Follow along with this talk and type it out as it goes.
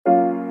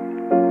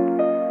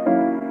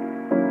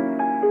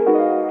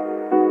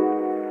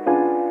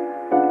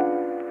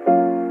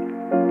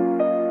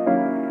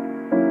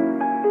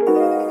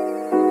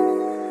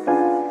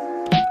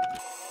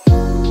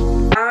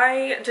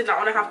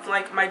have to,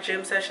 like, my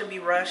gym session be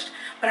rushed.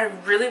 But I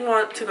really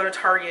want to go to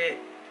Target.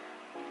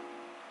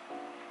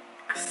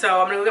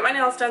 So I'm gonna go get my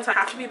nails done. So I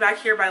have to be back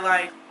here by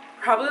like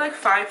probably like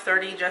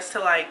 5:30 just to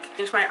like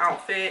change my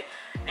outfit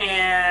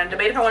and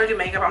debate if I want to do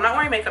makeup. I'm not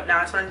wearing makeup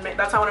now. So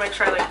that's why I want to make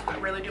sure I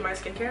like really do my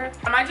skincare.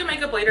 I might do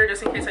makeup later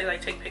just in case I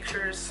like take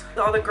pictures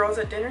with all the girls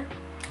at dinner.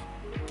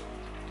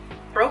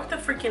 Broke the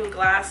freaking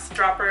glass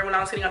dropper when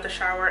I was getting out the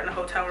shower in the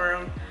hotel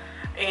room,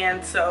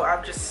 and so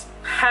I've just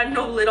had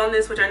no lid on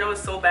this, which I know is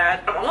so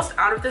bad. I'm almost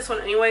out of this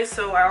one anyway,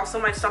 so I also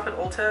might stop at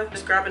Ulta,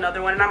 just grab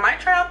another one, and I might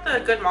try out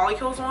the Good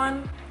Molecules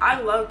one. I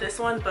love this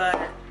one, but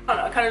I don't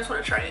know, I kind of just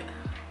want to try it.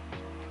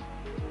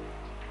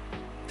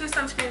 These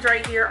sunscreens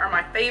right here are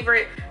my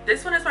favorite.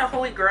 This one is my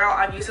holy grail.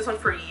 I've used this one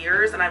for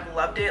years and I've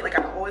loved it. Like,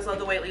 I always love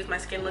the way it leaves my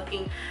skin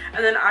looking.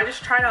 And then I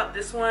just tried out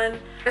this one.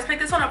 I just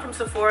picked this one up from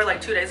Sephora like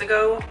 2 days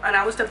ago, and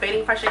I was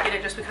debating if I should get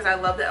it just because I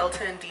love the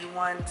Elta and D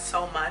one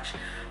so much.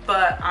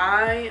 But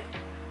I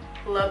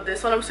love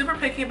this one. I'm super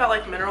picky about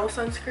like mineral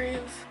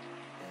sunscreens.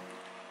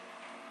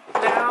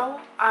 Now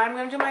I'm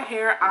gonna do my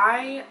hair.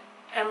 I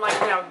am like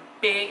in a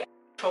big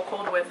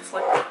chokehold with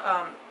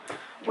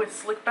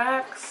slick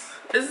backs.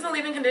 This is the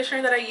leave-in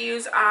conditioner that I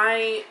use.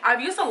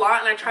 I've used a lot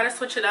and I try to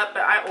switch it up,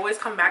 but I always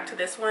come back to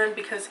this one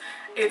because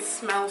it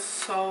smells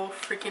so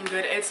freaking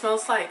good. It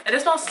smells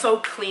so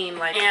clean,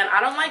 like, and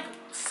I don't like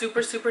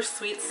super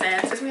sweet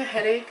scents. It gives me a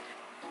headache.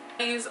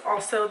 I use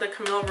also the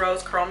Camille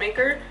Rose Curl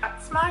Maker.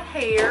 That's my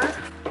hair.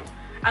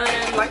 And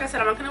then, like I said,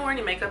 I'm not gonna wear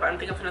any makeup. I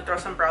think I'm gonna throw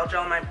some brow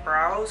gel on my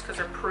brows because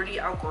they're pretty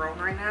outgrown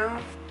right now.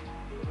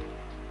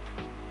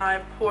 I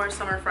pour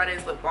Summer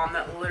Fridays lip balm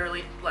that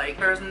literally, like,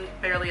 there's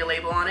barely a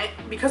label on it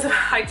because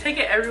I take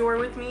it everywhere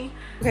with me.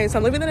 Okay, so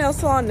I'm leaving the nail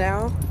salon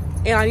now,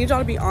 and I need y'all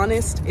to be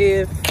honest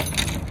if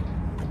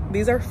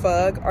these are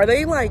fug. Are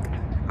they like,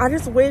 I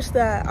just wish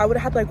that I would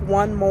have had like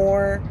one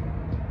more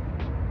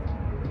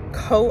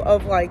coat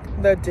of like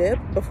the dip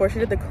before she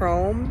did the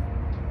chrome,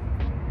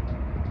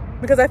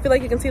 because I feel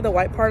like you can see the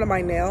white part of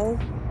my nail.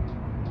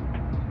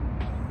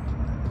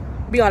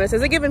 Be honest,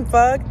 is it giving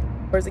fug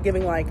or is it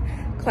giving like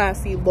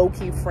classy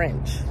low-key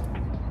French?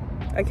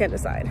 I can't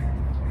decide.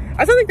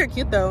 I still think they're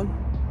cute though.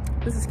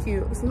 This is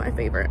cute. This is my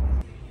favorite.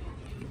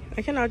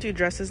 I cannot do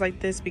dresses like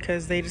this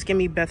because they just give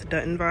me Beth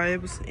Dutton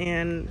vibes,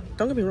 and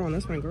don't get me wrong,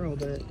 that's my girl,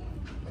 but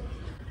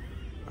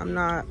I'm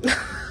not.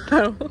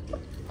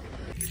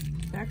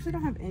 I actually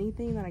don't have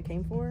anything that I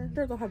came for.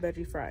 Sure, they'll have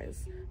veggie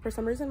fries. For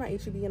some reason my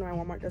HEB and my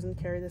Walmart doesn't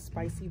carry the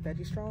spicy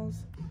veggie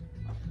straws,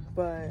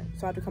 but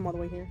so I have to come all the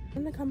way here.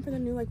 I'm gonna come for the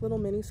new like little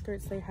mini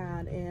skirts they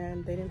had,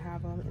 and they didn't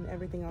have them, and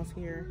everything else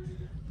here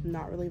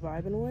not really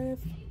vibing with.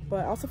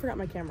 But I also forgot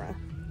my camera,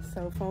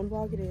 so phone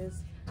vlog it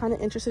is. Kind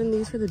of interested in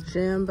these for the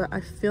gym, but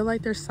I feel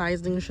like their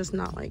sizing is just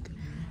not like,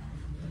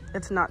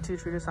 it's not too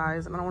true to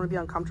size, and I don't want to be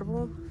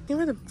uncomfortable. Here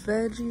are the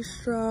veggie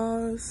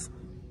straws.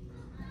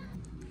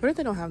 What if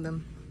they don't have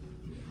them?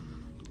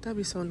 That'd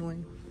be so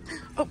annoying.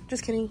 Oh,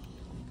 just kidding.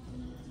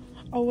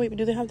 Oh wait, but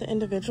do they have the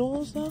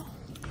individuals though?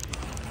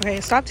 Okay,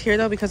 it stopped here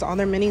though because all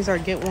their minis are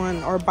get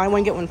one or buy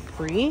one get one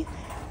free.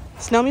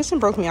 Snail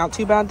Mucin broke me out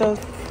too bad though.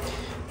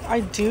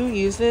 I do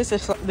use this.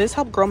 This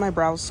helped grow my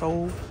brows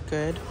so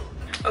good.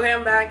 Okay,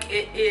 I'm back.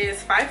 It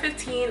is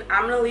 5:15.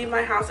 I'm gonna leave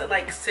my house at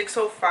like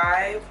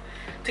 6:05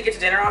 to get to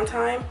dinner on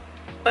time.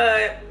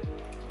 But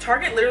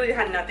Target literally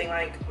had nothing.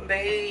 Like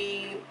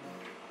they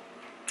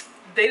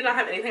did not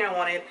have anything I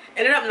wanted.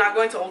 Ended up not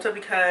going to Ulta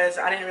because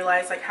I didn't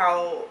realize like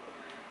how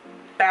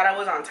bad I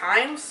was on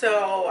time.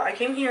 So I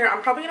came here.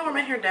 I'm probably gonna wear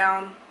my hair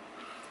down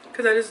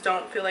because I just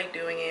don't feel like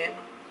doing it.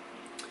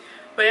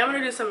 But yeah, I'm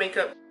gonna do some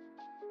makeup.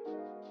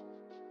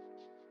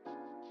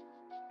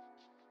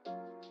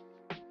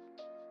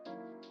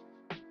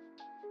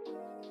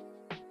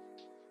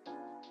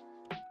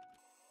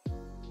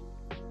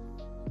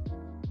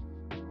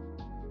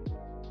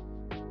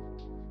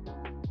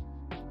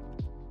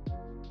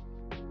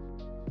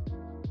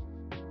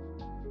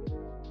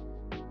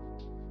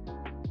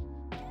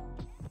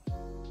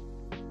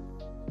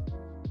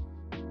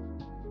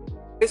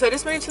 So I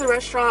just made it to the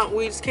restaurant.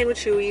 We just came to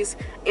Chewy's,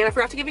 and I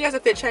forgot to give you guys a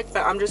fit check,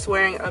 but I'm just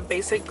wearing a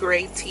basic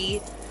gray tee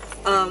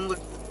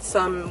with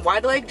some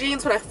wide leg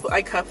jeans, but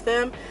I cuffed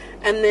them,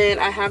 and then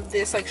I have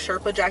this like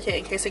Sherpa jacket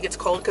in case it gets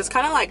cold, because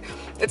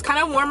it's kind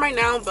of warm right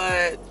now,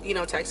 but you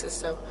know, Texas.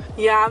 So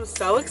yeah, I'm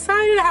so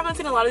excited. I haven't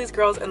seen a lot of these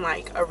girls in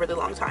like a really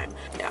long time.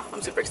 Yeah,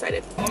 I'm super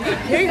excited.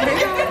 Hey,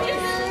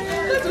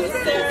 This is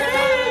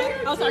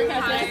Sarah. Oh, sorry,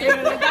 Cassidy.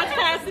 That's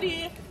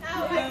Cassidy.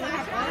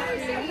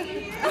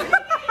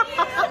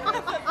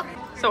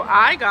 So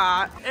I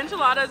got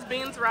enchiladas,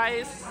 beans,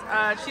 rice,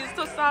 cheese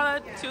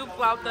tostada, 2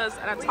 flautas,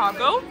 and a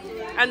taco.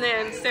 And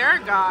then Sarah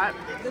got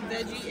the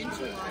veggie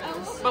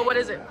enchiladas. But what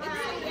is it?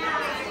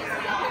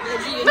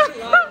 Veggie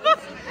enchiladas.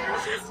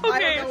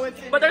 Okay,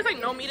 but there's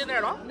like no meat in there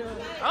at all? No.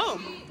 Oh,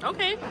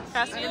 okay.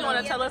 Cassidy, you want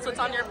to tell us what's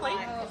on your plate?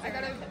 I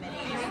got a bean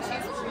and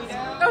cheese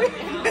burrito.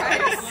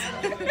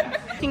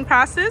 Okay. parking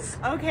passes.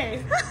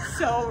 Okay,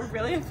 so we're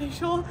really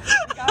official.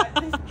 We got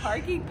this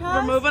parking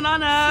pass. We're moving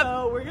on up.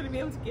 So we're gonna be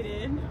able to get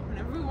in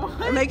whenever we want.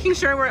 We're making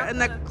sure we're in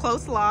the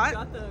close lot.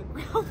 Got the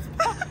ground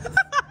pass.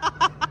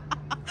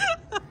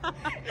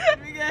 It's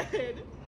gonna be good.